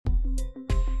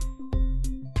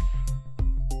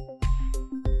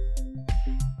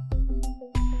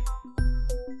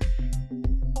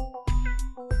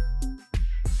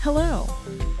Hello,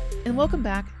 and welcome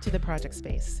back to The Project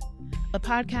Space, a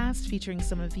podcast featuring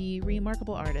some of the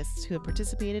remarkable artists who have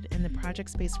participated in the Project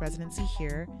Space residency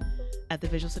here at the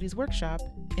Visual Studies Workshop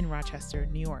in Rochester,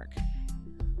 New York.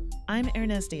 I'm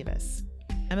Ernest Davis.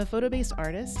 I'm a photo-based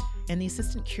artist and the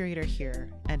assistant curator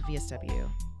here at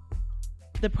VSW.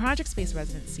 The Project Space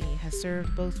residency has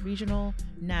served both regional,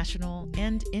 national,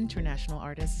 and international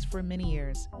artists for many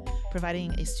years,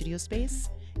 providing a studio space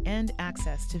and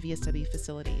access to VSW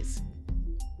facilities.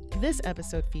 This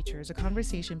episode features a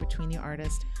conversation between the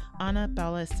artist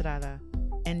Paula Estrada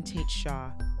and Tate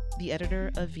Shaw, the editor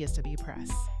of VSW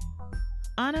Press.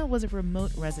 Anna was a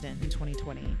remote resident in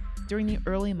 2020 during the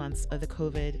early months of the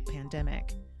COVID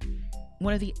pandemic.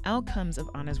 One of the outcomes of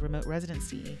Anna's remote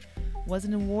residency was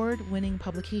an award-winning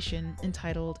publication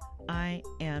entitled I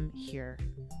Am Here.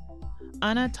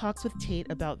 Anna talks with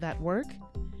Tate about that work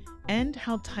and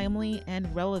how timely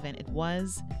and relevant it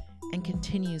was and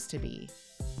continues to be.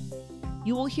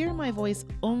 You will hear my voice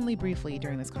only briefly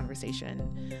during this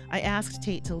conversation. I asked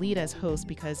Tate to lead as host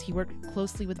because he worked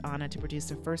closely with Anna to produce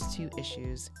the first two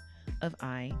issues of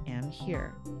I Am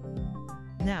Here.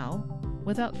 Now,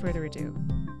 without further ado.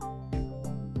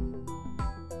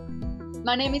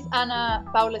 My name is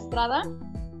Paula Estrada.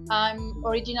 I'm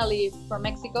originally from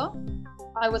Mexico.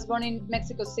 I was born in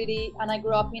Mexico City and I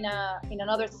grew up in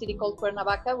another city called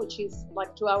Cuernavaca, which is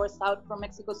like 2 hours south from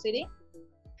Mexico City.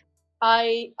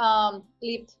 I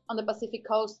lived on the Pacific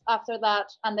coast after that,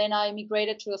 and then I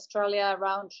migrated to Australia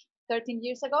around 13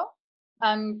 years ago.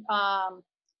 I'm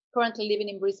currently living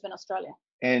in Brisbane, Australia.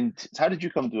 And how did you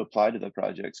come to apply to the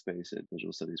project space at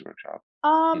Visual Studies Workshop?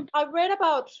 I read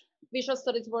about Visual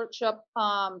Studies Workshop.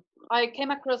 I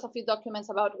came across a few documents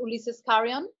about Ulysses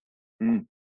Carrion.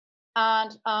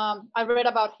 And I read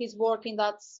about his work in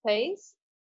that space.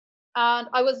 And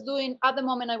I was doing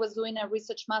a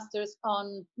research master's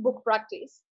on book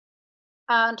practice.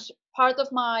 And part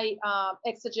of my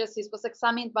exegesis was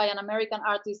examined by an American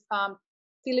artist,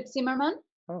 Philip Zimmerman.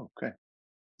 Oh, okay.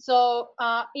 So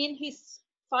in his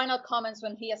final comments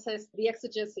when he assessed the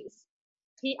exegesis,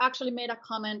 he actually made a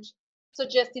comment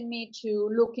suggesting me to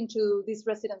look into this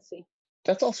residency.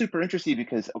 That's all super interesting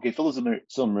because, Philip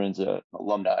Zimmerman's an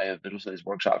alumni of Visual Studies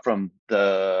Workshop from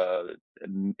the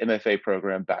MFA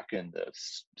program back in the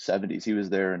 70s. He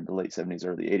was there in the late 70s,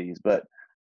 early 80s. But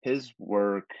his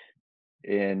work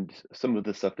and some of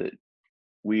the stuff that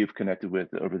we've connected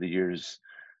with over the years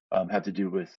have to do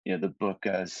with the book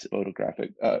as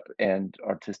photographic and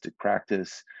artistic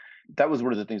practice. That was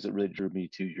one of the things that really drew me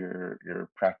to your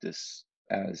practice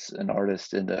as an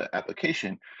artist in the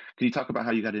application. Can you talk about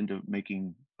how you got into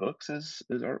making books as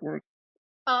artwork?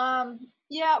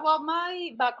 Yeah, well,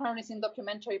 my background is in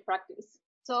documentary practice.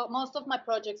 So most of my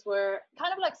projects were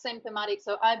kind of like same thematic.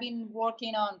 So I've been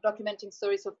working on documenting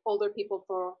stories of older people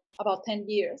for about 10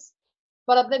 years.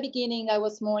 But at the beginning, I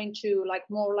was more into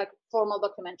more formal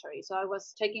documentary. So I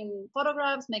was taking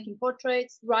photographs, making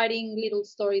portraits, writing little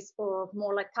stories or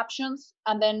more like captions,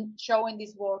 and then showing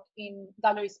this work in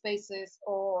gallery spaces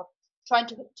or trying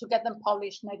to get them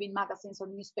published maybe in magazines or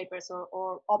newspapers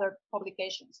or other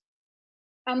publications.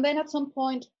 And then at some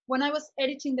point, when I was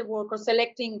editing the work or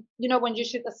selecting, when you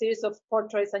shoot a series of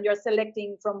portraits and you're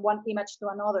selecting from one image to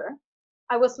another,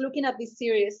 I was looking at this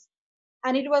series.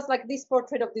 And it was like this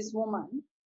portrait of this woman.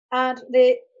 And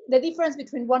the difference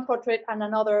between one portrait and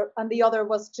another and the other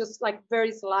was just like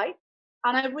very slight.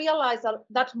 And I realized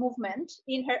that movement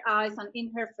in her eyes and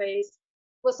in her face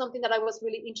was something that I was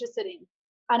really interested in.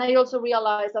 And I also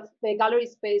realized that the gallery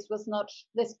space was not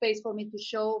the space for me to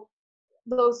show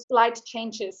those light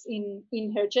changes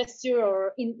in her gesture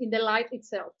or in the light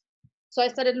itself. So I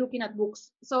started looking at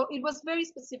books. So it was very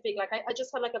specific. Like I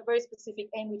just had like a very specific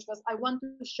aim, which was I want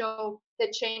to show the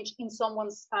change in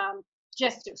someone's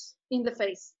gestures in the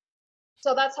face.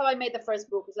 So that's how I made the first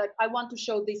book. It's like, I want to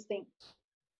show this thing.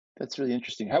 That's really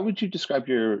interesting. How would you describe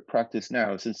your practice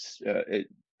now, since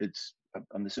it's,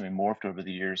 I'm assuming, morphed over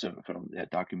the years from that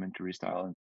documentary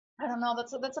style? I don't know.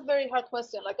 That's a very hard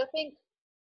question. Like I think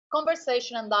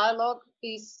conversation and dialogue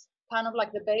is kind of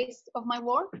like the base of my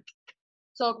work.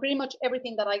 So pretty much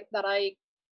everything that I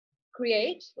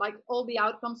create, like all the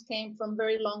outcomes came from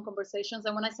very long conversations.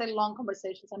 And when I say long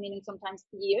conversations, I mean sometimes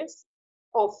years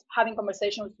of having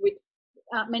conversations with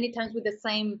many times with the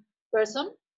same person.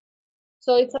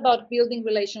 So it's about building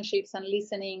relationships and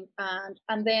listening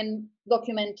and then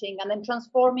documenting and then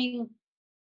transforming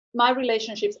my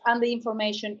relationships and the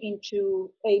information into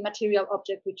a material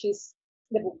object, which is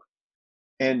the book.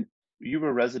 And you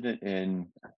were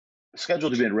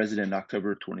scheduled to be a resident in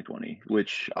October 2020,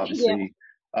 which obviously,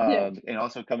 and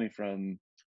also coming from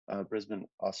Brisbane,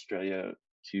 Australia,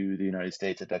 to the United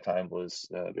States at that time was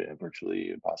virtually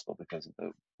impossible because of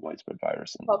the widespread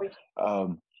virus. And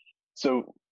COVID.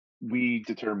 so we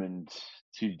determined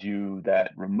to do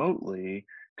that remotely.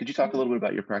 Could you talk a Mhm. little bit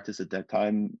about your practice at that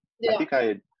time? I Yeah. think I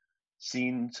had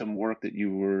seen some work that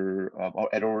you were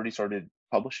had already started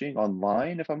publishing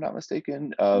online, if I'm not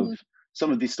mistaken, of Mhm.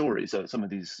 some of these stories, some of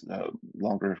these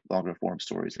longer form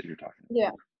stories that you're talking about.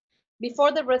 Yeah.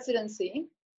 Before the residency,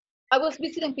 I was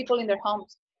visiting people in their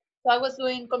homes. So I was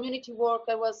doing community work.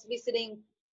 I was visiting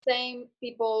same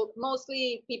people,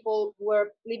 mostly people who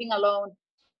were living alone.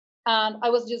 And I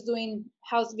was just doing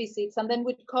house visits. And then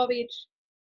with COVID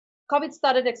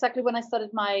started exactly when I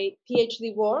started my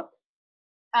PhD work.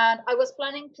 And I was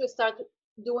planning to start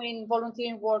doing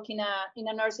volunteering work in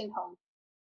a nursing home.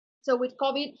 So with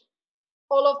COVID,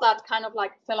 all of that kind of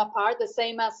like fell apart, the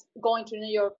same as going to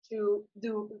New York to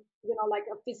do, like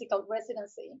a physical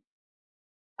residency.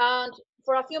 And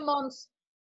for a few months,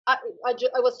 I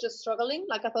was just struggling.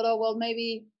 Like I thought, oh well,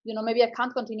 maybe I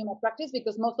can't continue my practice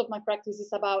because most of my practice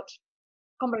is about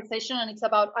conversation and it's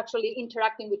about actually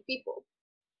interacting with people.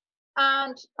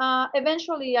 And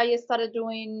eventually, I started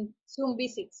doing Zoom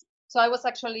visits. So I was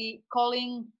actually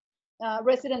calling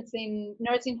residents in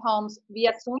nursing homes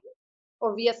via Zoom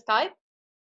or via Skype,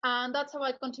 and that's how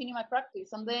I continue my practice.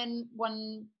 And then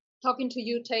when talking to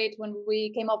you, Tate, when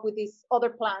we came up with this other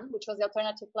plan, which was the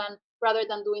alternative plan, rather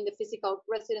than doing the physical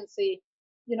residency,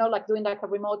 like doing like a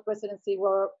remote residency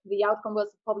where the outcome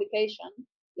was publication,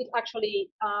 it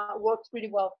actually worked pretty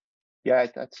well. Yeah, I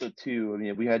thought so too. I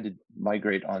mean, we had to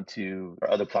migrate onto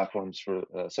other platforms for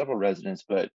several residents,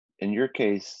 but in your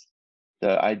case,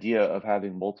 the idea of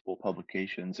having multiple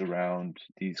publications around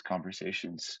these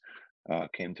conversations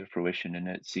came to fruition, and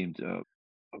it seemed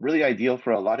really ideal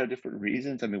for a lot of different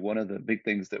reasons. I mean, one of the big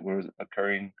things that was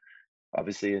occurring,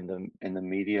 obviously, in the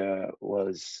media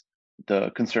was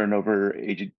the concern over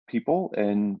aged people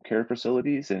and care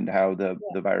facilities and how Yeah,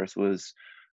 the virus was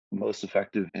most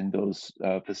effective in those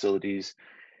facilities.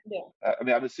 yeah, I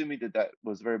mean, I'm assuming that that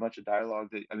was very much a dialogue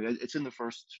that, I mean, it's in the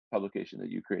first publication that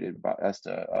you created about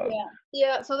ESTA. yeah,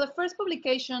 yeah. So the first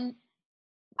publication,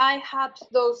 I had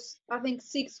those, I think,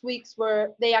 6 weeks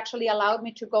where they actually allowed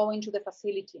me to go into the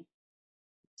facility.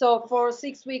 So for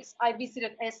 6 weeks, I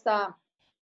visited Esta,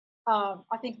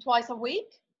 I think twice a week.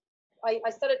 I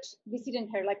started visiting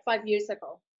her like 5 years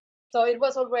ago. So it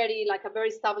was already like a very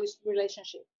established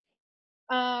relationship.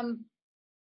 Um,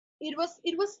 it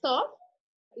was tough.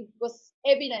 It was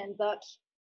evident that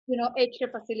aged care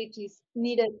facilities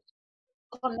needed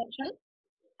connection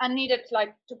and needed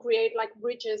like to create like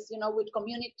bridges, with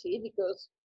community because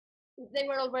they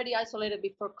were already isolated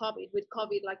before COVID. With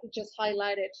COVID, like it just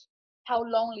highlighted how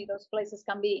lonely those places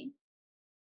can be.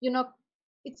 You know,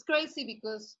 it's crazy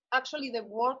because actually the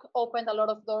work opened a lot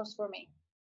of doors for me.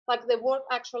 Like the work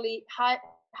actually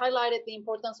highlighted the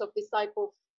importance of this type of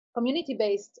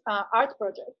community-based art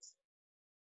projects.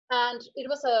 And it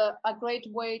was a great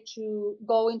way to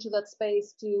go into that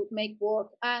space to make work.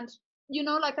 And,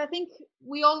 like I think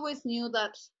we always knew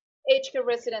that aged care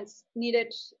residents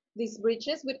needed these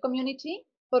bridges with community,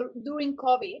 but during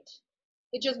COVID,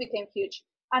 it just became huge.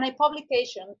 And a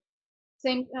publication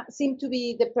seemed to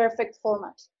be the perfect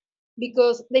format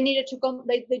because they needed to come,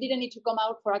 they didn't need to come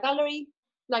out for a gallery.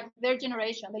 Like their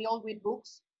generation, they all read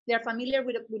books. They're familiar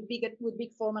with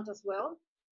big format as well.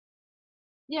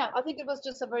 Yeah, I think it was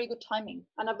just a very good timing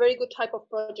and a very good type of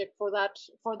project for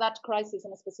that crisis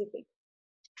in a specific.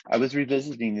 I was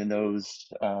revisiting in those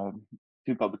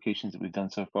two publications that we've done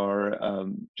so far,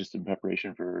 just in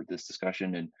preparation for this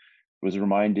discussion, and was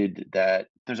reminded that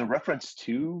there's a reference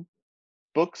to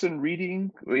books and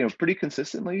reading, pretty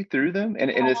consistently through them, and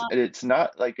it's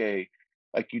not like a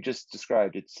like you just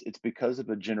described. It's because of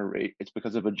it's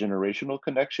because of a generational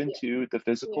connection Yeah, to the yeah,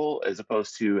 physical, as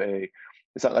opposed to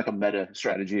it's not like a meta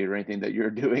strategy or anything that you're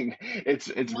doing. It's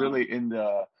no, really in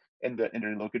the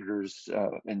interlocutors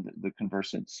and the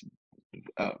conversants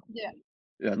uh, yeah,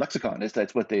 lexicon.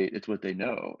 It's what they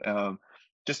know.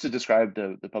 Just to describe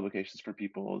the publications for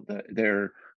people,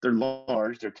 they're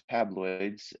large. They're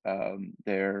tabloids.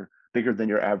 They're bigger than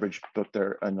your average book.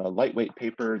 They're on a lightweight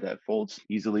paper that folds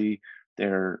easily.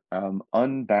 They're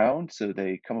unbound, so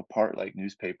they come apart like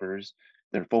newspapers.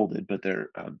 They're folded, but they're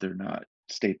not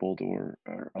stapled or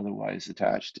otherwise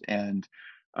attached. And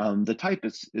the type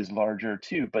is larger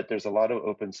too, but there's a lot of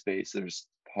open space. There's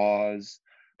pause,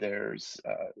 there's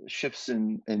shifts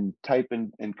in type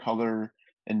and color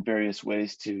in various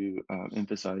ways to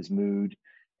emphasize mood,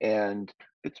 and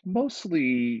it's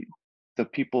mostly the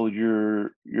people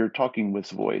you're talking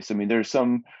with's voice. I mean, there's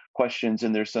some questions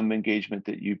and there's some engagement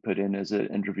that you put in as an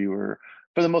interviewer,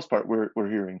 for the most part, we're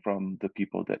hearing from the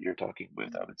people that you're talking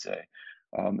with, I would say.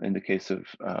 In the case of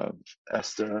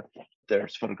Esther,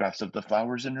 there's photographs of the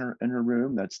flowers in her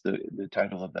room. That's the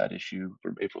title of that issue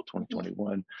from April Yeah.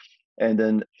 2021. And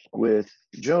then with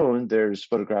Joan, there's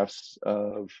photographs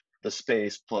of the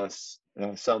space plus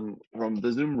some from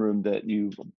the Zoom room that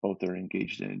you both are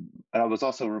engaged in. And I was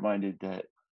also reminded that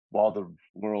while the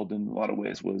world in a lot of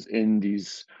ways we're in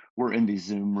these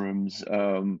Zoom rooms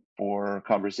for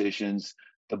conversations,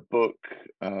 the book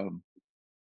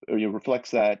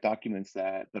reflects that, documents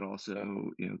that, but also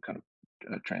kind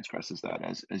of transgresses that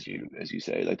as you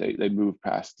say, like they move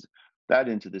past that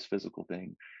into this physical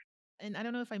thing. And I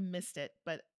don't know if I missed it,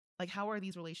 but like, how are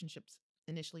these relationships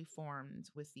initially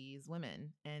formed with these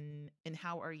women, and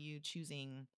how are you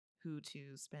choosing who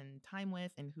to spend time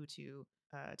with and who to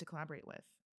collaborate with?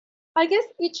 I guess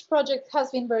each project has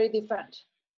been very different.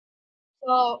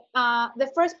 So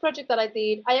the first project that I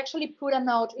did, I actually put a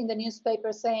note in the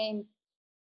newspaper saying,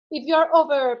 if you're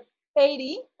over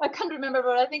 80, I can't remember,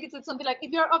 but I think it said something like,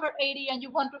 if you're over 80 and you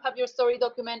want to have your story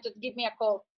documented, give me a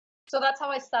call. So that's how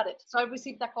I started. So I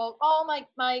received a call. Oh,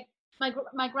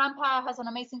 my grandpa has an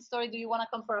amazing story. Do you want to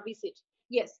come for a visit?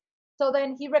 Yes. So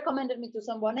then he recommended me to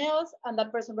someone else, and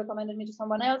that person recommended me to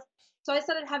someone else. So I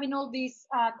started having all these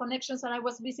connections, and I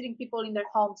was visiting people in their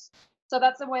homes. So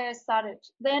that's the way I started.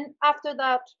 Then after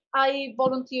that, I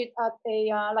volunteered at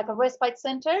a like a respite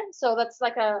center. So that's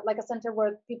like a center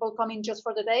where people come in just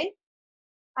for the day.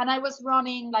 And I was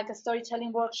running like a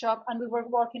storytelling workshop, and we were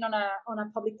working on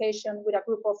a publication with a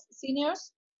group of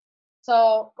seniors.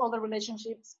 So all the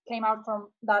relationships came out from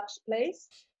that place.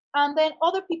 And then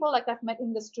other people like I've met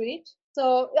in the street.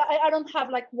 So I don't have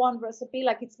like one recipe,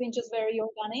 like it's been just very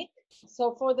organic.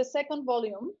 So for the second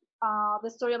volume, the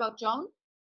story about John,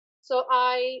 so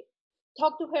I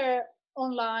talked to her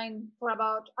online for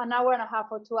about an hour and a half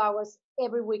or 2 hours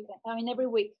every weekend. I mean, every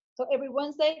week. So every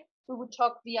Wednesday, we would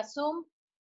talk via Zoom.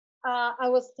 I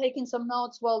was taking some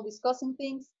notes while discussing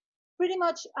things. Pretty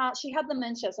much, she had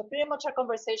dementia, so pretty much our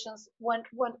conversations went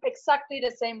exactly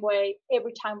the same way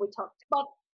every time we talked. But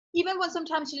even when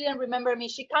sometimes she didn't remember me,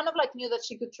 she kind of like knew that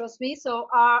she could trust me. So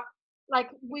like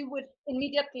we would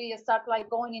immediately start like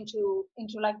going into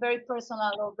like very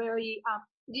personal or very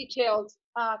detailed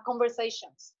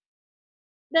conversations.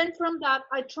 Then from that,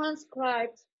 I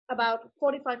transcribed about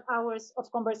 45 hours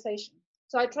of conversation.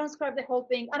 So I transcribed the whole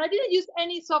thing, and I didn't use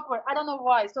any software. I don't know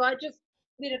why. So I just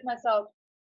did it myself.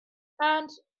 And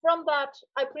from that,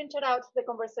 I printed out the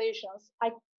conversations.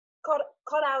 I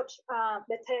cut out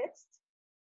the text,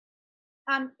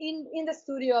 and in the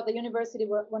studio at the university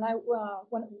where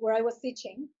I was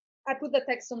teaching, I put the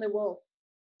text on the wall.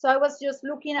 So I was just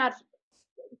looking at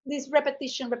this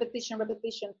repetition, repetition,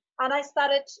 repetition. And I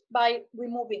started by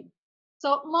removing.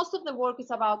 So most of the work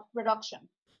is about reduction.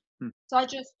 So I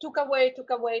just took away,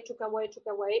 took away, took away, took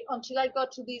away until I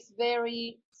got to these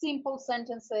very simple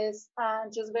sentences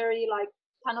and just very like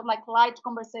kind of like light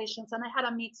conversations. And I had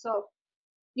a mix of,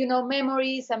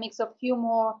 memories, a mix of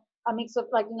humor, a mix of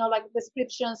like, like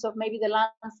descriptions of maybe the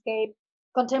landscape,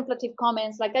 contemplative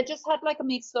comments. Like I just had like a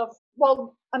mix of,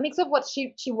 what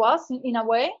she was in a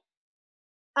way.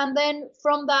 And then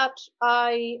from that,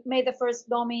 I made the first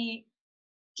dummy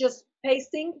just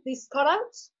pasting these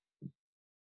cutouts.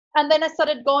 And then I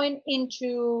started going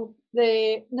into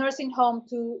the nursing home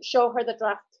to show her the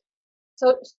draft.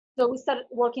 So we started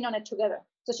working on it together.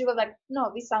 So she was like,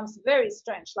 no, this sounds very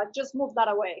strange. Like, just move that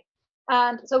away.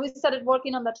 And so we started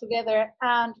working on that together.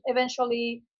 And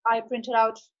eventually I printed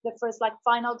out the first like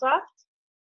final draft.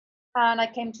 And I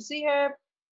came to see her.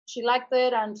 She liked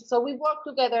it. And so we worked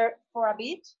together for a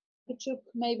bit. It took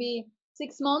maybe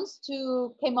 6 months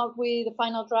to come up with the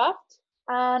final draft.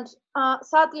 And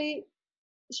sadly,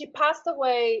 she passed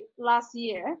away last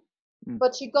year,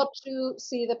 but she got to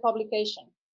see the publication.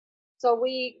 So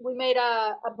we made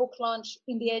a book launch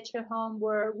in the HR home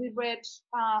where we read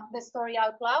the story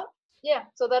out loud. Yeah,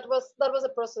 so that was the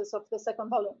process of the second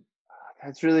volume.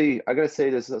 That's really, I gotta say,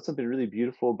 there's something really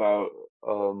beautiful about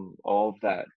all of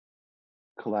that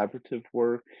collaborative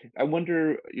work. I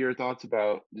wonder your thoughts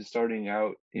about just starting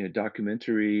out,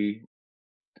 documentary.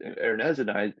 Ernest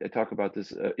and I talk about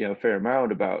this, a fair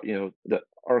amount about, the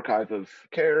archive of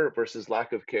care versus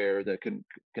lack of care that can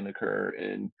occur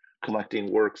in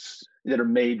collecting works that are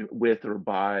made with or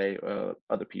by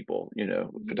other people.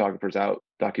 Photographers out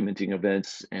documenting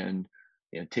events and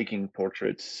taking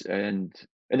portraits, and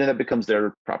then that becomes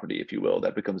their property, if you will.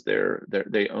 That becomes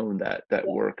they own that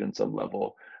work in some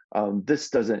level. This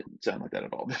doesn't sound like that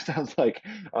at all. This sounds like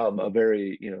a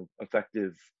very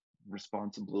effective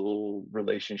responsible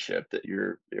relationship that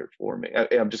you're forming.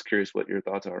 I'm just curious what your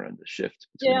thoughts are on the shift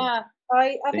between Yeah, I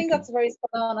think thinking. that's very spot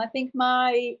on. I think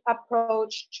my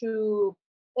approach to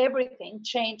everything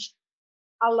changed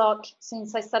a lot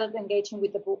since I started engaging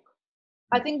with the book.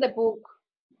 I think the book,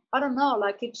 I don't know,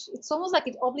 like it's almost like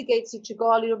it obligates you to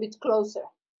go a little bit closer.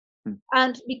 Hmm.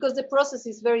 And because the process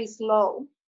is very slow,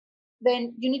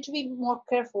 then you need to be more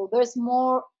careful. There's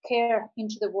more care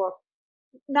into the work.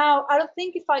 Now, I don't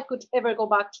think if I could ever go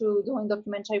back to doing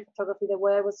documentary photography the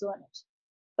way I was doing it.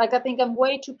 Like, I think I'm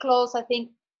way too close. I think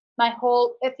my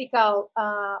whole ethical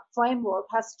framework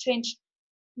has changed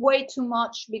way too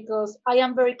much because I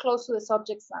am very close to the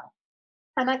subjects now.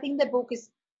 And I think the book is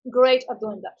great at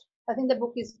doing that. I think the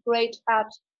book is great at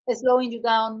slowing you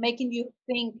down, making you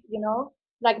think,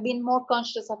 like being more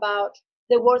conscious about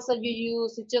the words that you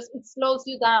use. It slows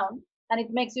you down and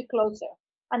it makes you closer.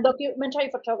 And documentary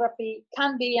photography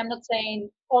can be, I'm not saying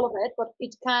all of it, but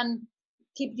it can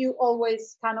keep you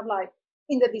always kind of like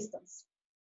in the distance.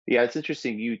 Yeah, it's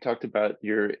interesting. You talked about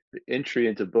your entry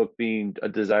into book being a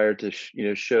desire to,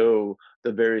 show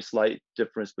the very slight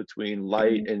difference between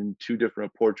light Mhm. and two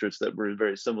different portraits that were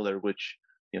very similar, which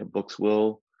books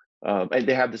will, and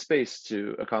they have the space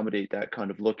to accommodate that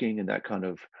kind of looking and that kind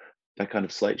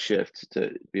of slight shift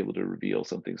to be able to reveal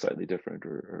something slightly different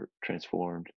or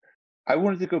transformed. I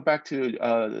wanted to go back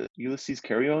to Ulysses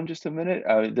Carry On just a minute.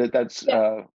 That's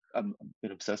Yeah, I've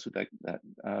been obsessed with that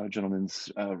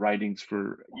gentleman's writings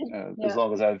for as yeah.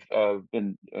 long as I've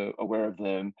been aware of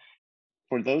them.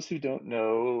 For those who don't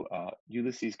know,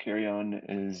 Ulysses Carry On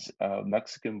is a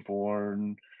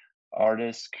Mexican-born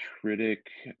artist, critic,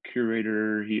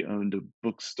 curator. He owned a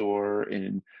bookstore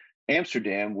in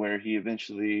Amsterdam, where he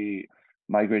eventually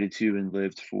migrated to and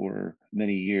lived for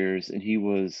many years. And he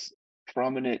was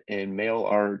prominent in mail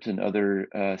art and other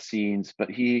scenes, but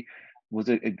he was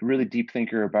a really deep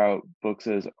thinker about books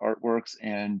as artworks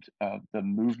and the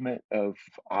movement of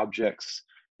objects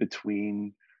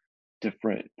between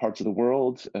different parts of the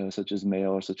world, such as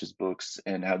mail or such as books,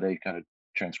 and how they kind of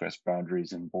transgress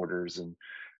boundaries and borders. And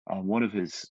one of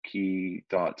his key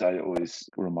thoughts I always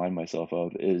remind myself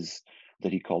of is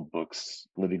that he called books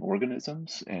living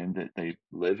organisms, and that they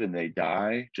live and they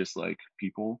die just like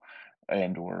people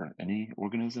and or any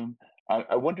organism.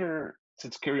 I wonder,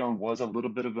 since Carry On was a little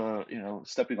bit of a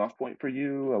stepping off point for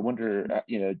you, I wonder,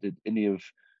 did any of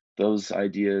those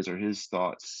ideas or his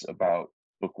thoughts about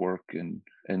bookwork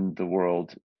and the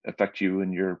world affect you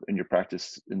in your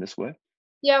practice in this way?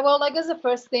 Yeah, well, I guess the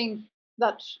first thing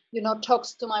that,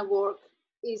 talks to my work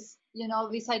is,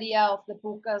 this idea of the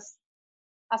book as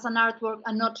an artwork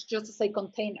and not just as a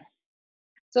container.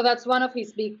 So that's one of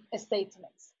his big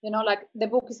statements. Like the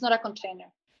book is not a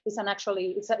container. It's an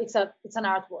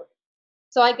artwork.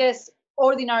 So I guess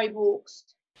ordinary books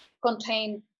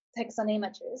contain text and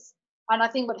images. And I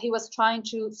think what he was trying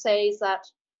to say is that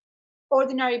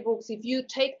ordinary books, if you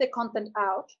take the content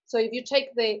out, so if you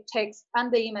take the text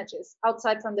and the images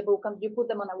outside from the book and you put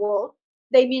them on a wall,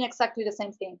 they mean exactly the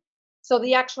same thing. So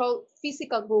the actual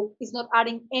physical book is not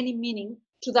adding any meaning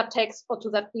to that text or to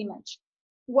that image.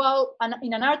 While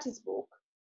in an artist's book,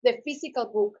 the physical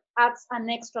book adds an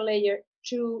extra layer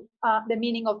to the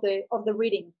meaning of the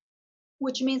reading,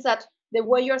 which means that the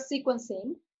way you're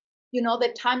sequencing,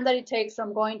 the time that it takes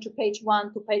from going to page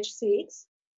 1 to page 6,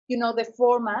 the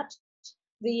format,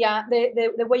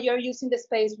 the way you're using the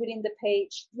space within the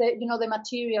page, the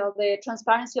material, the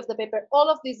transparency of the paper, all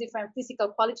of these different physical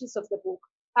qualities of the book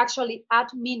actually add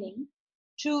meaning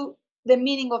to the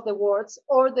meaning of the words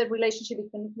or the relationship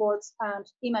between words and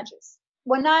images.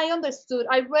 When I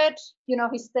read,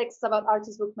 his texts about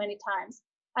artist book many times,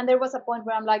 and there was a point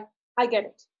where I'm like, I get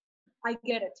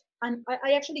it, and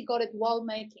I actually got it while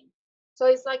making. So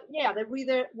it's like, yeah, the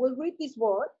reader will read this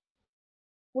word,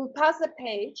 will pass the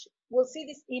page, will see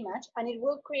this image, and it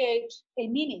will create a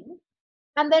meaning.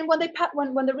 And then when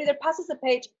the reader passes the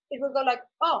page, it will go like,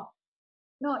 oh,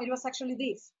 no, it was actually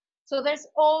this. So there's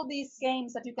all these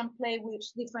games that you can play with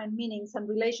different meanings and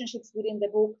relationships within the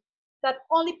book that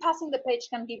only passing the page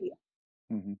can give you.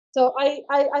 Hmm. So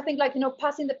I think, like,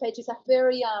 passing the page is a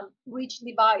very rich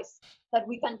device that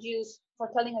we can use for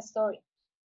telling a story.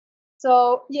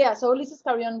 So yeah, so Ulysses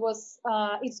Carry On was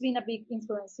it's been a big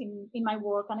influence in my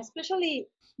work, and especially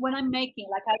when I'm making,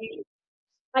 like,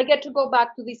 I get to go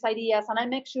back to these ideas and I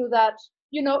make sure that,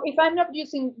 if I'm not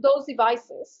using those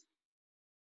devices,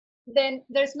 then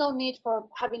there's no need for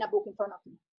having a book in front of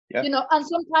me. Yeah, And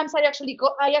sometimes I actually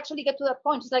get to that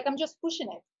point. It's like I'm just pushing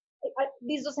it.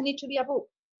 This doesn't need to be a book.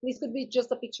 This could be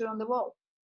just a picture on the wall.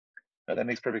 that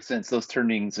makes perfect sense. Those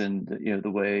turnings and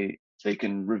the way they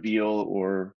can reveal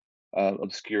or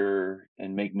obscure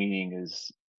and make meaning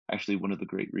is actually one of the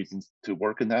great reasons to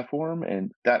work in that form.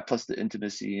 And that plus the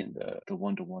intimacy and the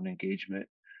one-to-one engagement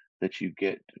that you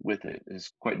get with it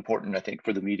is quite important, I think,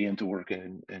 for the medium to work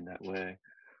in that way.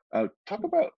 Talk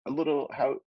about a little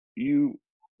how you,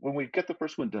 when we get the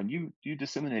first one done, you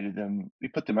disseminated them, you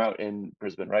put them out in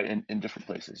Brisbane, right? In different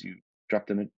places. You dropped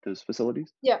them in those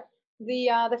facilities. Yeah.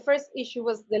 The first issue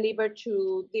was delivered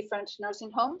to different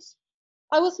nursing homes.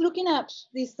 I was looking at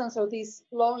distance or this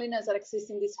loneliness that exists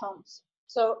in these homes.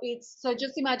 So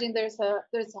just imagine there's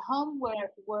a home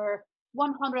where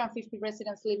 150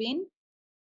 residents live in.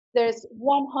 There's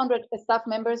 100 staff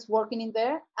members working in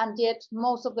there, and yet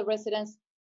most of the residents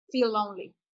feel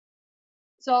lonely.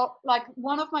 So like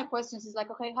one of my questions is like,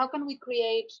 okay, how can we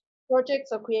create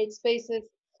projects or create spaces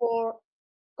for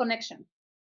connection?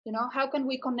 How can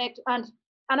we connect? And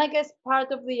I guess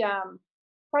part of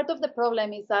the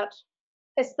problem is that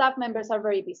staff members are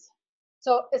very busy.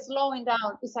 So slowing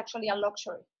down is actually a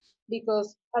luxury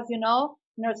because, as you know,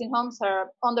 nursing homes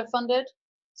are underfunded.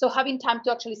 So having time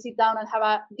to actually sit down and have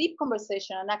a deep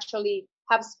conversation and actually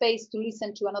have space to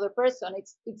listen to another person,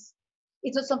 it's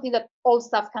not something that all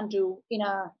staff can do in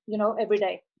every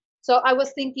day. So I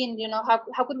was thinking,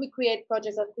 how could we create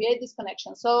projects that create this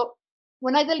connection? So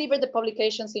when I delivered the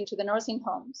publications into the nursing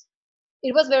homes,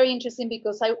 it was very interesting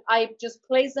because I just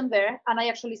placed them there and I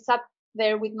actually sat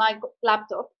there with my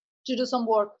laptop to do some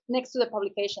work next to the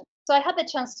publication. So I had the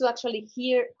chance to actually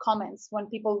hear comments when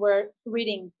people were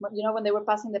reading, when they were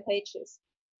passing the pages.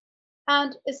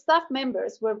 And staff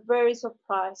members were very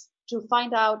surprised to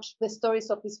find out the stories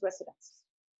of these residents.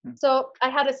 So I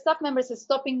had staff members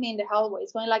stopping me in the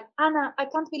hallways going like, Anna, I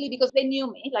can't believe, because they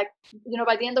knew me, like,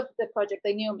 by the end of the project,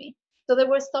 they knew me. So they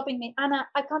were stopping me, Anna,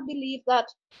 I can't believe that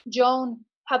Joan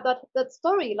had that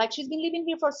story. Like, she's been living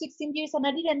here for 16 years and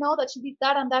I didn't know that she did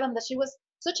that and that she was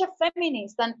such a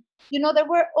feminist. And, there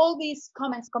were all these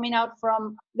comments coming out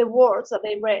from the words that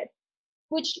they read,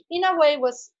 which in a way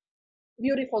was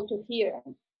beautiful to hear,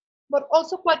 but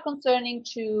also quite concerning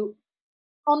to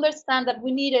understand that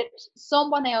we needed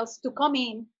someone else to come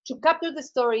in, to capture the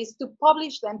stories, to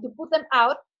publish them, to put them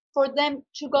out, for them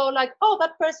to go like, oh,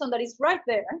 that person that is right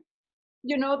there,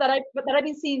 that I've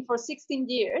been seeing for 16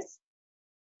 years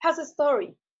has a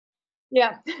story.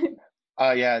 Yeah.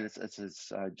 Yeah,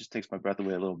 it's just takes my breath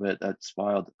away a little bit. That's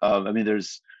wild. I mean,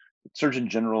 there's Surgeon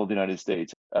General of the United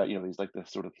States. He's like the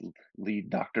sort of lead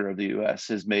doctor of the U.S.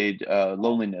 has made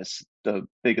loneliness the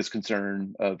biggest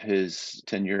concern of his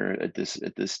tenure at this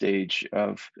stage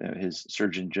of his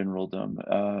Surgeon Generaldom,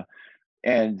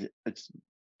 and it's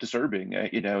disturbing,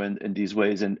 in these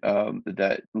ways, and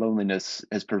that loneliness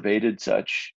has pervaded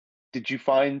such. Did you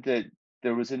find that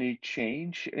there was any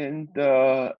change in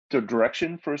the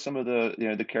direction for some of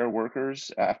the care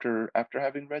workers after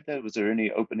having read that? Was there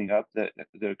any opening up that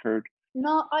occurred?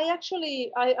 No, I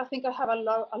think I have a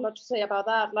lot to say about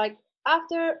that. Like,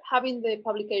 after having the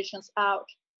publications out,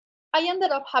 I ended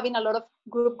up having a lot of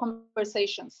group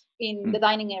conversations in the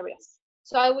dining areas.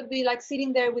 So I would be like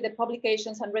sitting there with the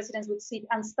publications, and residents would sit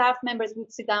and staff members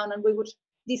would sit down, and we would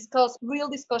discuss real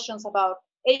discussions about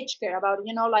aged care, about,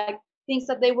 like things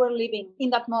that they were living in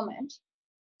that moment.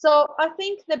 So I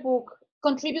think the book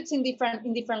contributes in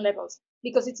different levels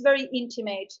because it's very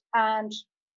intimate and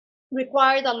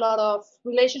required a lot of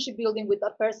relationship building with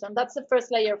that person. That's the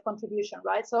first layer of contribution,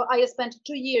 right? So I spent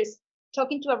 2 years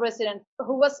talking to a resident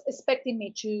who was expecting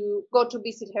me to go to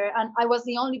visit her, and I was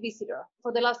the only visitor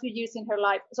for the last few years in her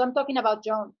life. So I'm talking about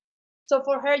Joan. So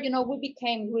for her, we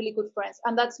became really good friends,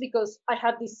 and that's because I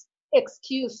had this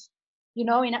excuse, in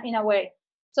a way.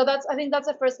 So I think that's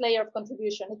the first layer of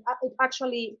contribution. It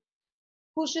actually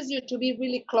pushes you to be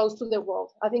really close to the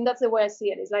world. I think that's the way I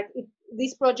see it. It's like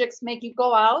these projects make you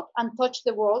go out and touch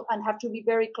the world and have to be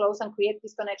very close and create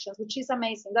these connections, which is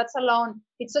amazing. That's alone,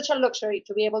 it's such a luxury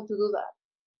to be able to do that.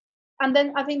 And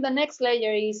then I think the next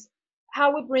layer is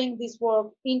how we bring this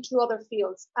work into other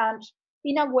fields and,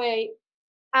 in a way,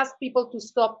 ask people to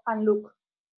stop and look.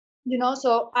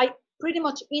 So I pretty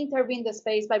much intervened the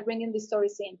space by bringing these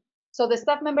stories in. So the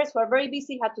staff members who are very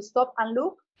busy had to stop and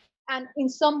look. And in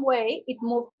some way, it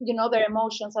moved, their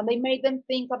emotions, and they made them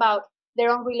think about their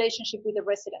own relationship with the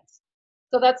residents.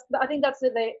 So I think that's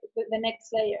the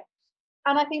next layer.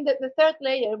 And I think that the third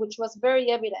layer, which was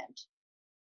very evident,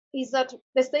 is that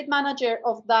the state manager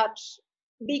of that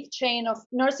big chain of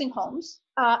nursing homes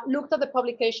looked at the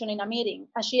publication in a meeting,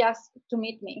 and she asked to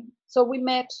meet me. So we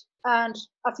met, and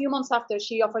a few months after,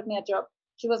 she offered me a job.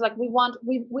 She was like, we want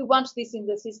this in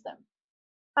the system.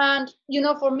 And,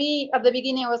 for me at the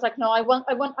beginning, I was like, no,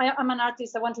 I'm an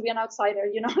artist. I want to be an outsider,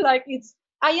 like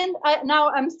now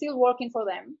I'm still working for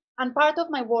them. And part of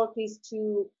my work is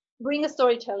to bring a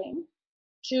storytelling,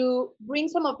 to bring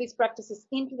some of these practices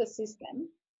into the system,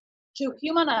 to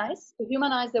humanize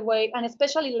the way, and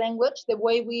especially language, the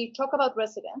way we talk about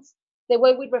residents, the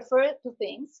way we refer to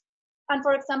things. And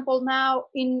for example, now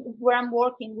in where I'm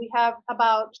working, we have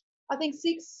about, I think,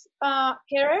 six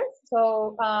carers,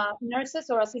 so nurses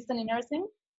or assistant in nursing,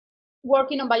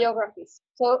 working on biographies.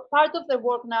 So part of the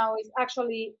work now is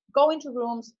actually go into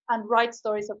rooms and write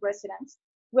stories of residents.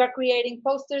 We are creating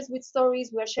posters with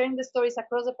stories. We are sharing the stories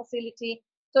across the facility.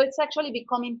 So it's actually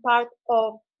becoming part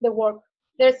of the work.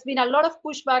 There's been a lot of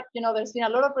pushback, there's been a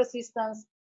lot of resistance.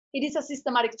 It is a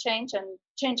systematic change, and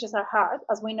changes are hard,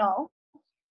 as we know.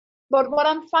 But what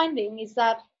I'm finding is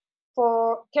that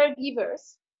for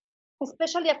caregivers,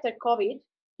 especially after COVID,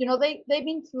 they've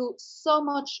been through so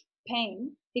much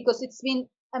pain because it's been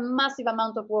a massive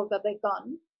amount of work that they've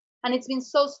done. And it's been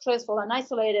so stressful and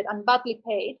isolated and badly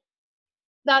paid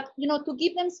that, to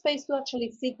give them space to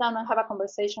actually sit down and have a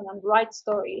conversation and write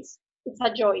stories, it's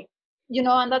a joy.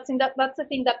 And that's the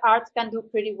thing that art can do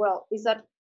pretty well, is that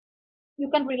you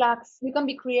can relax, you can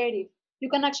be creative, you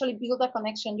can actually build a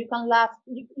connection, you can laugh,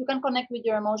 you can connect with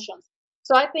your emotions.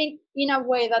 So I think in a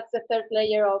way that's the third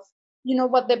layer of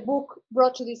what the book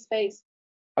brought to this space.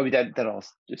 I mean, that all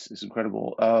just is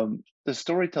incredible. The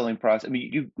storytelling process. I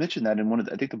mean, you mentioned that in one of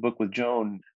I think the book with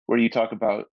Joan, where you talk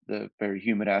about the very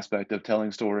human aspect of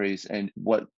telling stories, and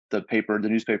what the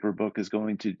newspaper book is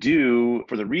going to do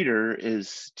for the reader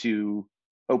is to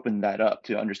open that up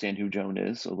to understand who Joan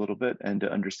is a little bit, and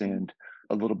to understand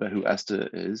a little bit who Esta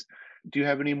is. Do you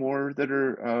have any more that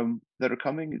are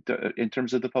coming in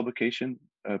terms of the publication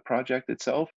project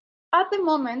itself? At the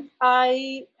moment,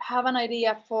 I have an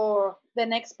idea for the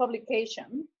next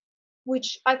publication,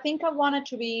 which I think I wanted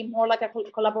to be more like a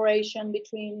collaboration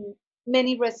between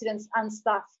many residents and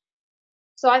staff.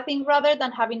 So I think rather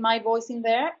than having my voice in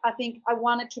there, I think I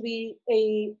want it to be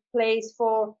a place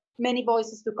for many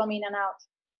voices to come in and out.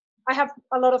 I have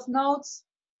a lot of notes.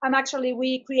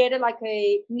 We created like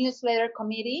a newsletter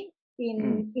committee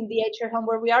in the HR home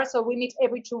where we are. So we meet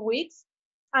every 2 weeks,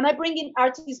 and I bring in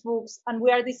artist books, and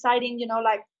we are deciding,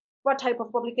 like what type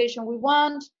of publication we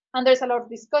want. And there's a lot of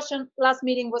discussion. Last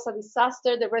meeting was a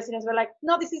disaster. The residents were like,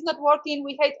 no, this is not working.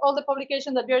 We hate all the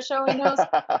publications that you're showing us.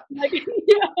 Like,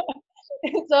 yeah.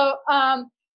 So, and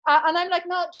I'm like,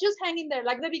 no, just hang in there.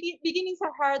 Like the beginnings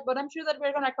are hard, but I'm sure that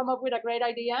we're going to come up with a great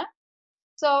idea.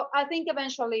 So I think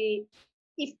eventually,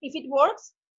 if it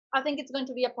works, I think it's going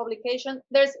to be a publication.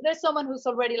 There's someone who's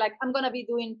already like, I'm going to be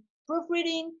doing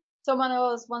proofreading. Someone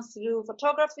else wants to do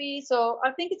photography. So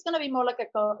I think it's going to be more like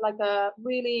a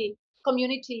really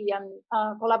community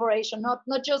and collaboration,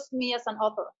 not just me as an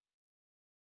author.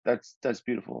 That's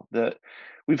beautiful.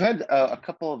 We've had a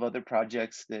couple of other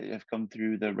projects that have come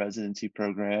through the residency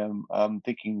program.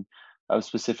 Thinking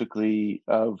specifically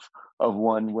of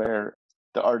one where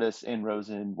the artist Anne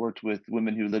Rosen worked with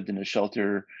women who lived in a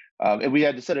shelter, and we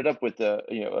had to set it up with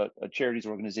a charities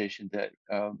organization that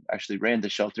actually ran the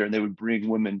shelter, and they would bring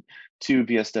women to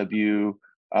VSW.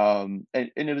 And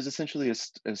it was essentially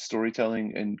a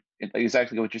storytelling, and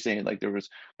exactly what you're saying. Like there was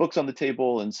books on the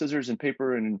table, and scissors and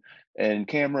paper, and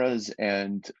cameras,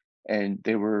 and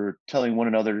they were telling one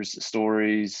another's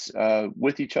stories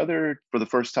with each other for the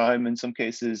first time in some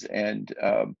cases, and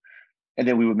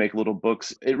then we would make little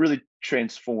books. It really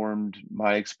transformed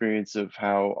my experience of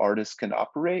how artists can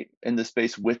operate in the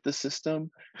space with the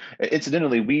system.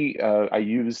 Incidentally, I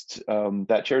used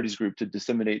that charities group to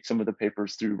disseminate some of the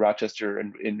papers through Rochester,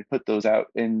 and put those out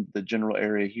in the general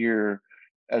area here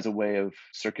as a way of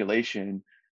circulation.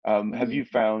 Have you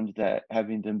found that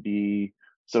having them be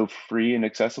so free and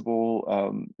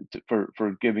accessible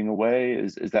for giving away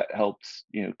is that helps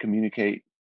communicate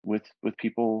with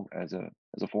people as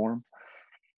a form?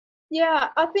 Yeah,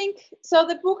 I think so.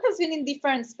 The book has been in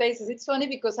different spaces. It's funny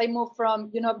because I moved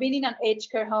from, being in an aged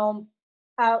care home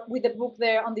with the book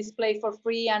there on display for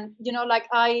free. And,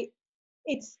 I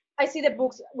see the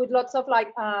books with lots of like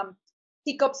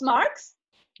teacups marks,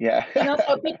 Yeah.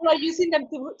 so people are using them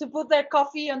to put their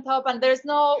coffee on top, and there's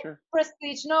no Sure.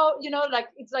 prestige, no, like,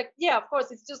 it's like, yeah, of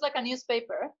course, it's just like a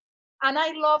newspaper. And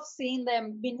I love seeing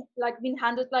them being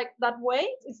handled like that way.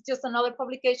 It's just another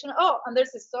publication. Oh, and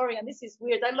there's a story, and this is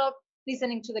weird. I love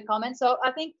listening to the comments. So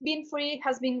I think being free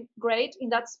has been great in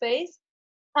that space.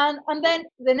 And then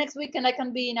the next weekend I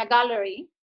can be in a gallery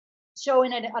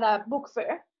showing it at a book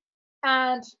fair,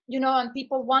 and and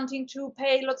people wanting to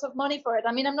pay lots of money for it.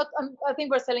 I mean, I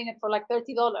think we're selling it for like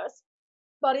 $30.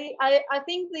 But I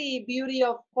think the beauty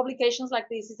of publications like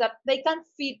this is that they can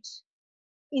fit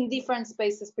in different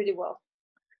spaces pretty well.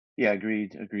 Yeah,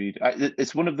 agreed.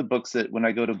 It's one of the books that when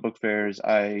I go to book fairs,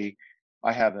 I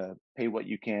have a pay what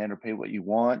you can or pay what you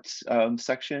want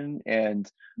section,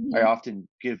 and I Mhm. often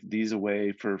give these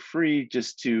away for free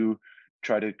just to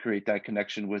try to create that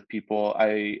connection with people.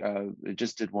 I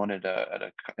just did one at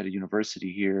a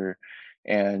university here,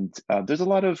 and there's a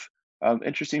lot of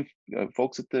interesting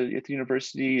folks at the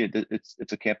university.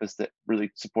 It's a campus that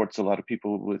really supports a lot of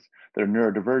people with that are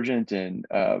neurodivergent, and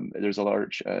there's a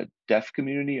large deaf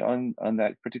community on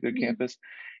that particular Mhm. campus,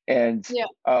 and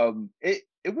Yeah,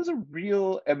 it was a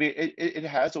real. I mean, it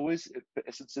has always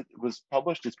since it was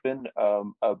published, it's been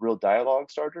a real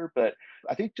dialogue starter. But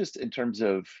I think just in terms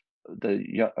of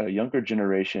a younger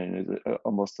generation is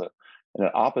almost in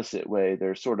an opposite way.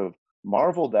 They're sort of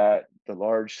marveled at the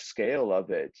large scale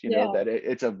of it. You know yeah. that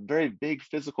it's a very big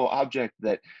physical object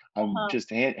that I'm Uh-huh.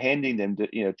 just handing them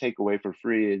to take away for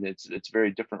free, and it's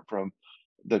very different from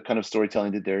the kind of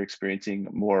storytelling that they're experiencing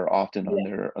more often Yeah.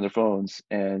 on their phones.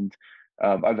 And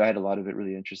I've had a lot of it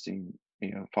really interesting,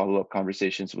 follow up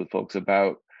conversations with folks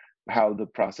about how the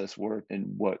process worked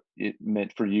and what it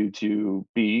meant for you to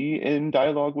be in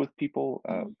dialogue with people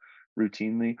Mhm.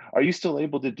 routinely. Are you still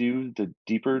able to do the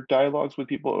deeper dialogues with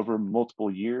people over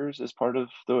multiple years as part of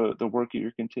the work that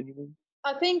you're continuing?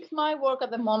 I think my work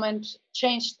at the moment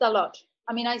changed a lot.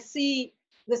 I mean, I see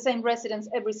the same residents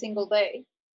every single day,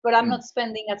 but I'm Mm, not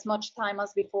spending as much time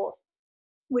as before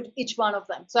with each one of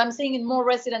them. So I'm seeing in more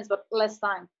residents, but less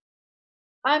time.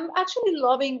 I'm actually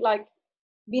loving like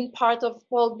being part of,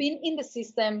 well, being in the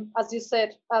system, as you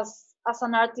said, as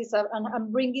an artist, and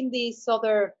I'm bringing this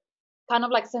other kind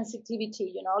of like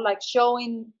sensitivity, like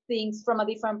showing things from a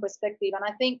different perspective. And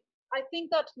I think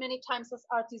that many times as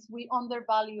artists we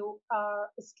undervalue our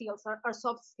skills, our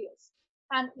soft skills,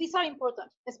 and these are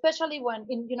important, especially when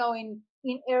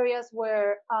in areas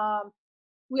where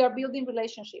we are building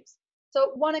relationships.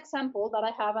 So one example that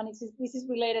I have, and this is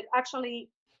related, actually,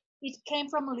 it came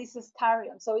from Melissa's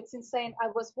carrion. So it's insane. I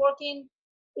was working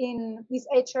in this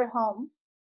HR home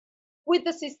with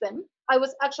the system. I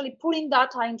was actually putting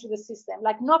data into the system,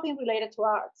 like nothing related to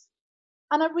arts.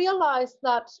 And I realized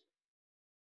that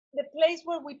the place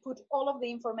where we put all of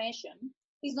the information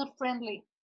is not friendly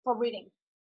for reading.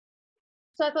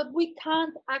 So I thought we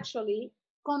can't actually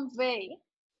convey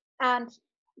and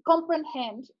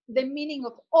comprehend the meaning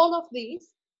of all of these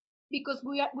because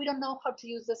we don't know how to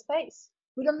use the space.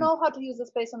 We don't mm, know how to use the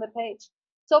space on the page.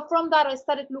 So from that, I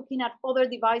started looking at other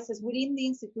devices within the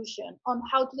institution on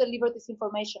how to deliver this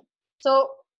information. So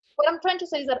what I'm trying to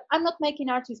say is that I'm not making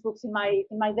artist books in my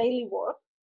daily work,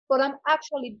 but I'm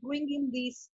actually bringing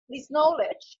this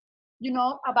knowledge,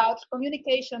 about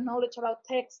communication, knowledge about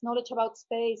text, knowledge about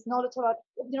space, knowledge about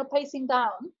pacing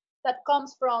down that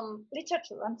comes from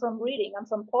literature and from reading and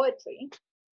from poetry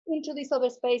into this other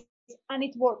space, and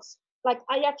it works. Like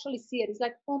I actually see it. It's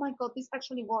like, oh my God, this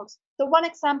actually works. So one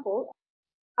example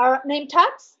are name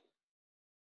tags.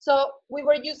 So we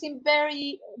were using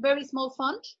very, very small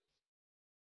font,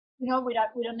 with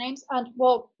our names. And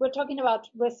well, we're talking about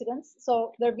residents,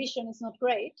 so their vision is not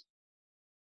great.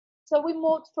 So we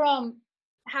moved from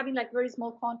having like very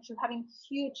small font to having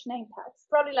huge name tags,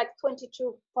 probably like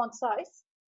 22 font size.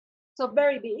 So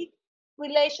very big.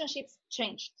 Relationships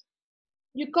changed.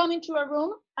 You come into a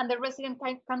room and the resident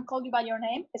can call you by your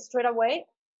name straight away.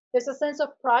 There's a sense of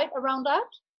pride around that.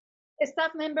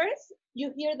 Staff members,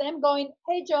 you hear them going,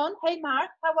 hey, John, hey, Mark,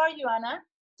 how are you, Anna?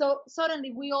 So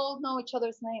suddenly we all know each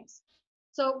other's names.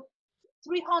 So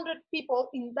 300 people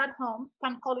in that home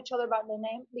can call each other by their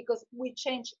name because we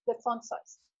changed the font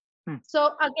size. mm.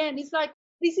 So again, it's like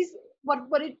this is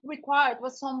what it required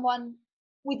was someone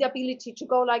with the ability to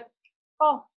go like,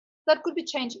 oh, that could be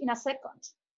changed in a second.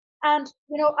 And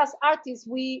as artists,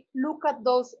 we look at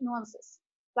those nuances.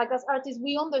 Like as artists,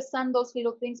 we understand those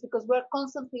little things because we're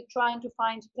constantly trying to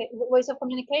find ways of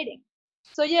communicating.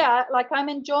 So yeah, like I'm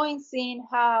enjoying seeing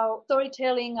how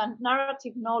storytelling and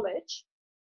narrative knowledge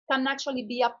can actually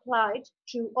be applied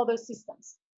to other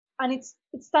systems, and it's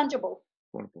tangible.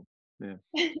 Wonderful. Yeah.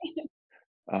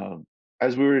 Um,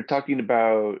 as we were talking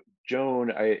about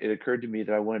Joan, it occurred to me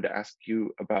that I wanted to ask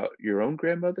you about your own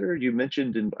grandmother. You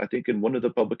mentioned I think in one of the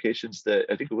publications that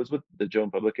I think it was with the Joan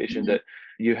publication Mhm, that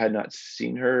you had not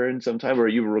seen her in some time, or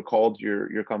you recalled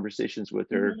your conversations with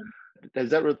her. mhm.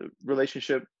 Has that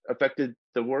relationship affected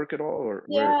the work at all, or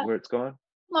Yeah, where it's gone?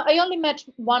 no, I only met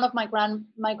one of my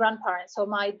grandparents. So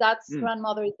my dad's Mm,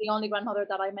 grandmother is the only grandmother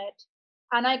that I met,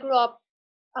 and I grew up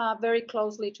very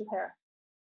closely to her.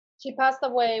 She passed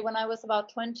away when I was about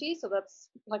 20, so that's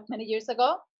like many years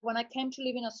ago. When I came to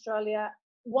live in Australia,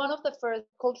 one of the first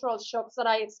cultural shocks that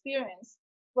I experienced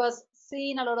was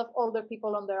seeing a lot of older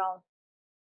people on their own.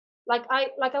 Like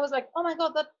I was like, oh my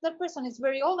God, that person is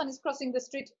very old and is crossing the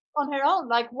street on her own.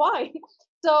 Like, why?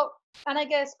 So, and I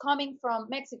guess coming from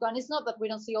Mexico, and it's not that we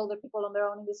don't see older people on their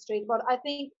own in the street, but I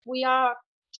think we are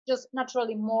just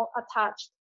naturally more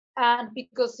attached. And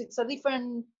because it's a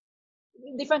different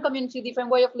community, different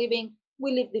way of living,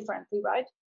 we live differently, right?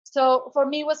 So for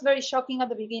me, it was very shocking at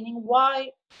the beginning. Why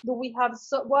do we have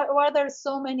why are there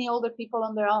so many older people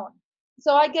on their own?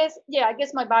 So I guess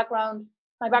my background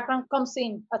comes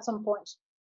in at some point,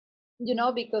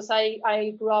 because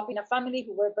I grew up in a family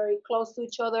who were very close to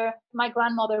each other. My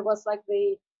grandmother was like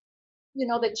the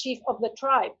chief of the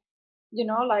tribe,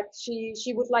 like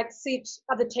she would like sit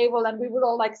at the table and we would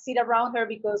all like sit around her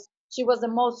because she was the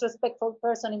most respectful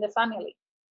person in the family.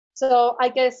 So I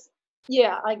guess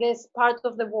part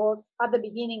of the work at the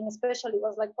beginning especially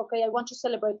was like, okay, I want to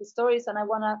celebrate the stories and I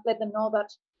want to let them know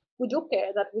that we do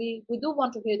care, that we do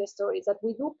want to hear the stories, that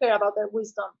we do care about their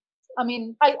wisdom. I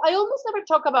mean, I almost never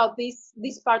talk about this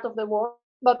part of the work,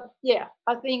 but yeah,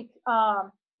 I think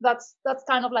that's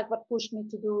kind of like what pushed me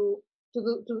to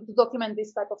document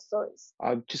this type of stories.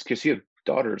 Just because you have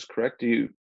daughters, correct? Do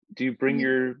you bring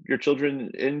your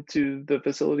children into the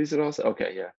facilities at all?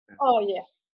 Okay, yeah. Oh yeah.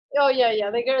 Oh yeah.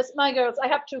 My girls. I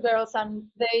have 2 girls, and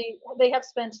they have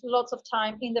spent lots of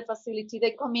time in the facility.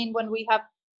 They come in when we have,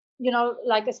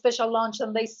 like a special lunch,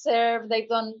 and they serve. They've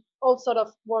done all sort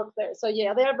of work there. So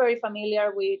yeah, they are very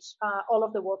familiar with all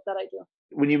of the work that I do.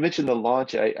 When you mentioned the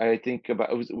launch, I think about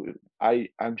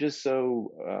I'm just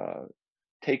so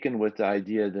taken with the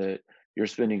idea that you're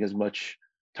spending as much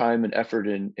time and effort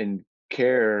and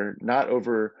care not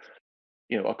over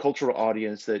a cultural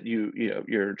audience that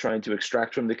you're trying to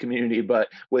extract from the community, but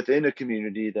within a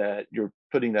community that you're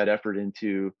putting that effort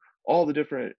into all the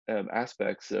different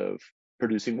aspects of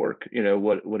producing work,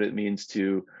 what it means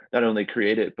to not only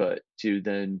create it but to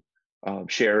then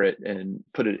share it and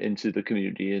put it into the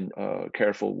community in a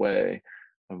careful way.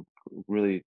 I'm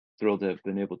really thrilled to have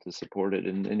been able to support it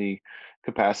in any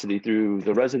capacity through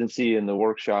the residency and the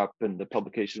workshop and the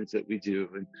publications that we do,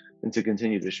 and to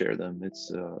continue to share them. It's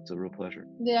a real pleasure.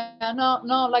 Yeah,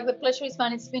 no, like the pleasure is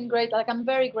mine. It's been great. Like I'm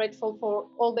very grateful for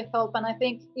all the help, and I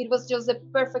think it was just the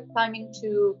perfect timing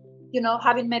to,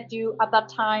 having met you at that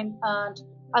time, and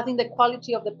I think the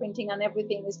quality of the printing and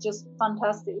everything is just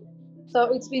fantastic.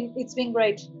 So it's been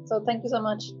great. So thank you so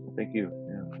much. Thank you.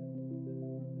 Yeah.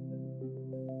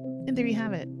 And there you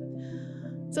have it.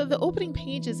 So the opening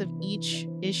pages of each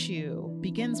issue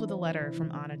begins with a letter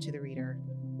from Anna to the reader.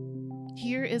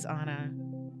 Here is Anna,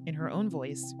 in her own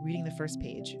voice, reading the first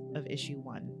page of issue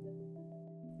 1.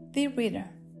 Dear reader,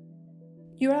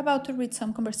 you are about to read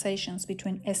some conversations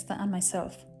between Esta and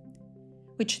myself,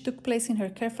 which took place in her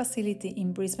care facility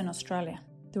in Brisbane, Australia,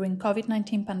 during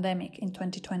COVID-19 pandemic in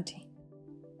 2020.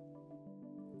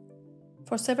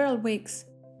 For several weeks,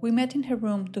 we met in her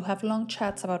room to have long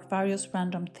chats about various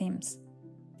random themes.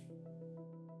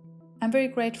 I'm very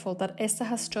grateful that Esta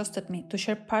has trusted me to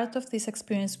share part of this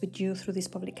experience with you through this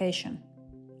publication.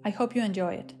 I hope you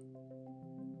enjoy it.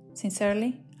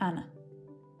 Sincerely, Anna.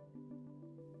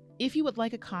 If you would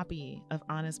like a copy of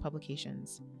Anna's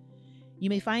publications,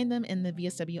 you may find them in the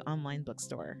VSW online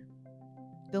bookstore.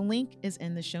 The link is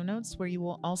in the show notes, where you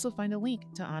will also find a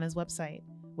link to Anna's website,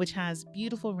 which has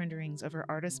beautiful renderings of her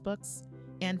artist books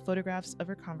and photographs of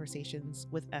her conversations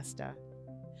with Esta.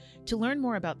 To learn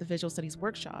more about the Visual Studies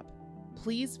Workshop,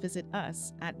 please visit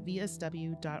us at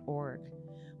vsw.org,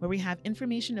 where we have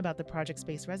information about the Project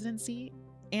Space residency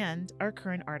and our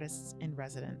current artists in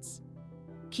residence.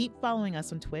 Keep following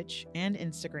us on Twitch and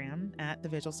Instagram at the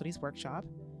Visual Studies Workshop,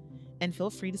 and feel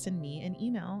free to send me an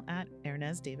email at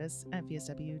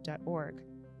ernestdavis@vsw.org.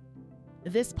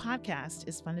 This podcast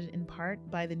is funded in part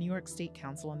by the New York State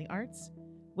Council on the Arts,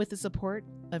 with the support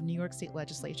of New York State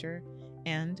Legislature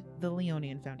and the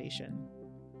Leonian Foundation.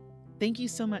 Thank you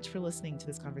so much for listening to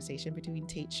this conversation between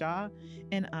Tate Shaw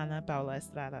and Ana Paula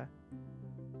Estrada.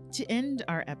 To end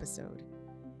our episode,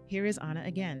 here is Ana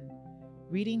again,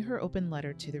 reading her open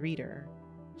letter to the reader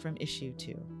from issue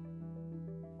 2.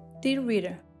 Dear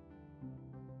reader,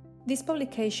 this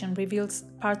publication reveals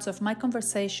parts of my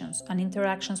conversations and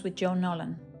interactions with Joan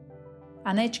Nolan,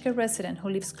 an aged care resident who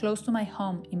lives close to my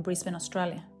home in Brisbane,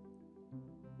 Australia.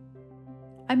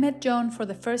 I met Joan for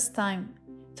the first time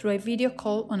through a video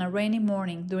call on a rainy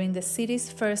morning during the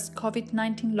city's first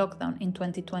COVID-19 lockdown in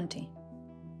 2020.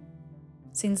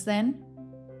 Since then,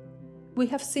 we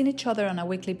have seen each other on a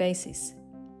weekly basis.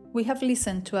 We have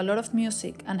listened to a lot of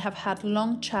music and have had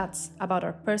long chats about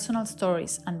our personal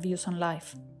stories and views on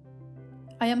life.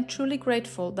 I am truly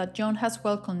grateful that Joan has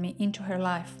welcomed me into her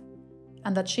life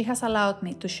and that she has allowed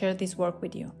me to share this work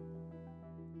with you.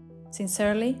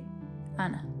 Sincerely,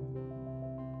 Anna.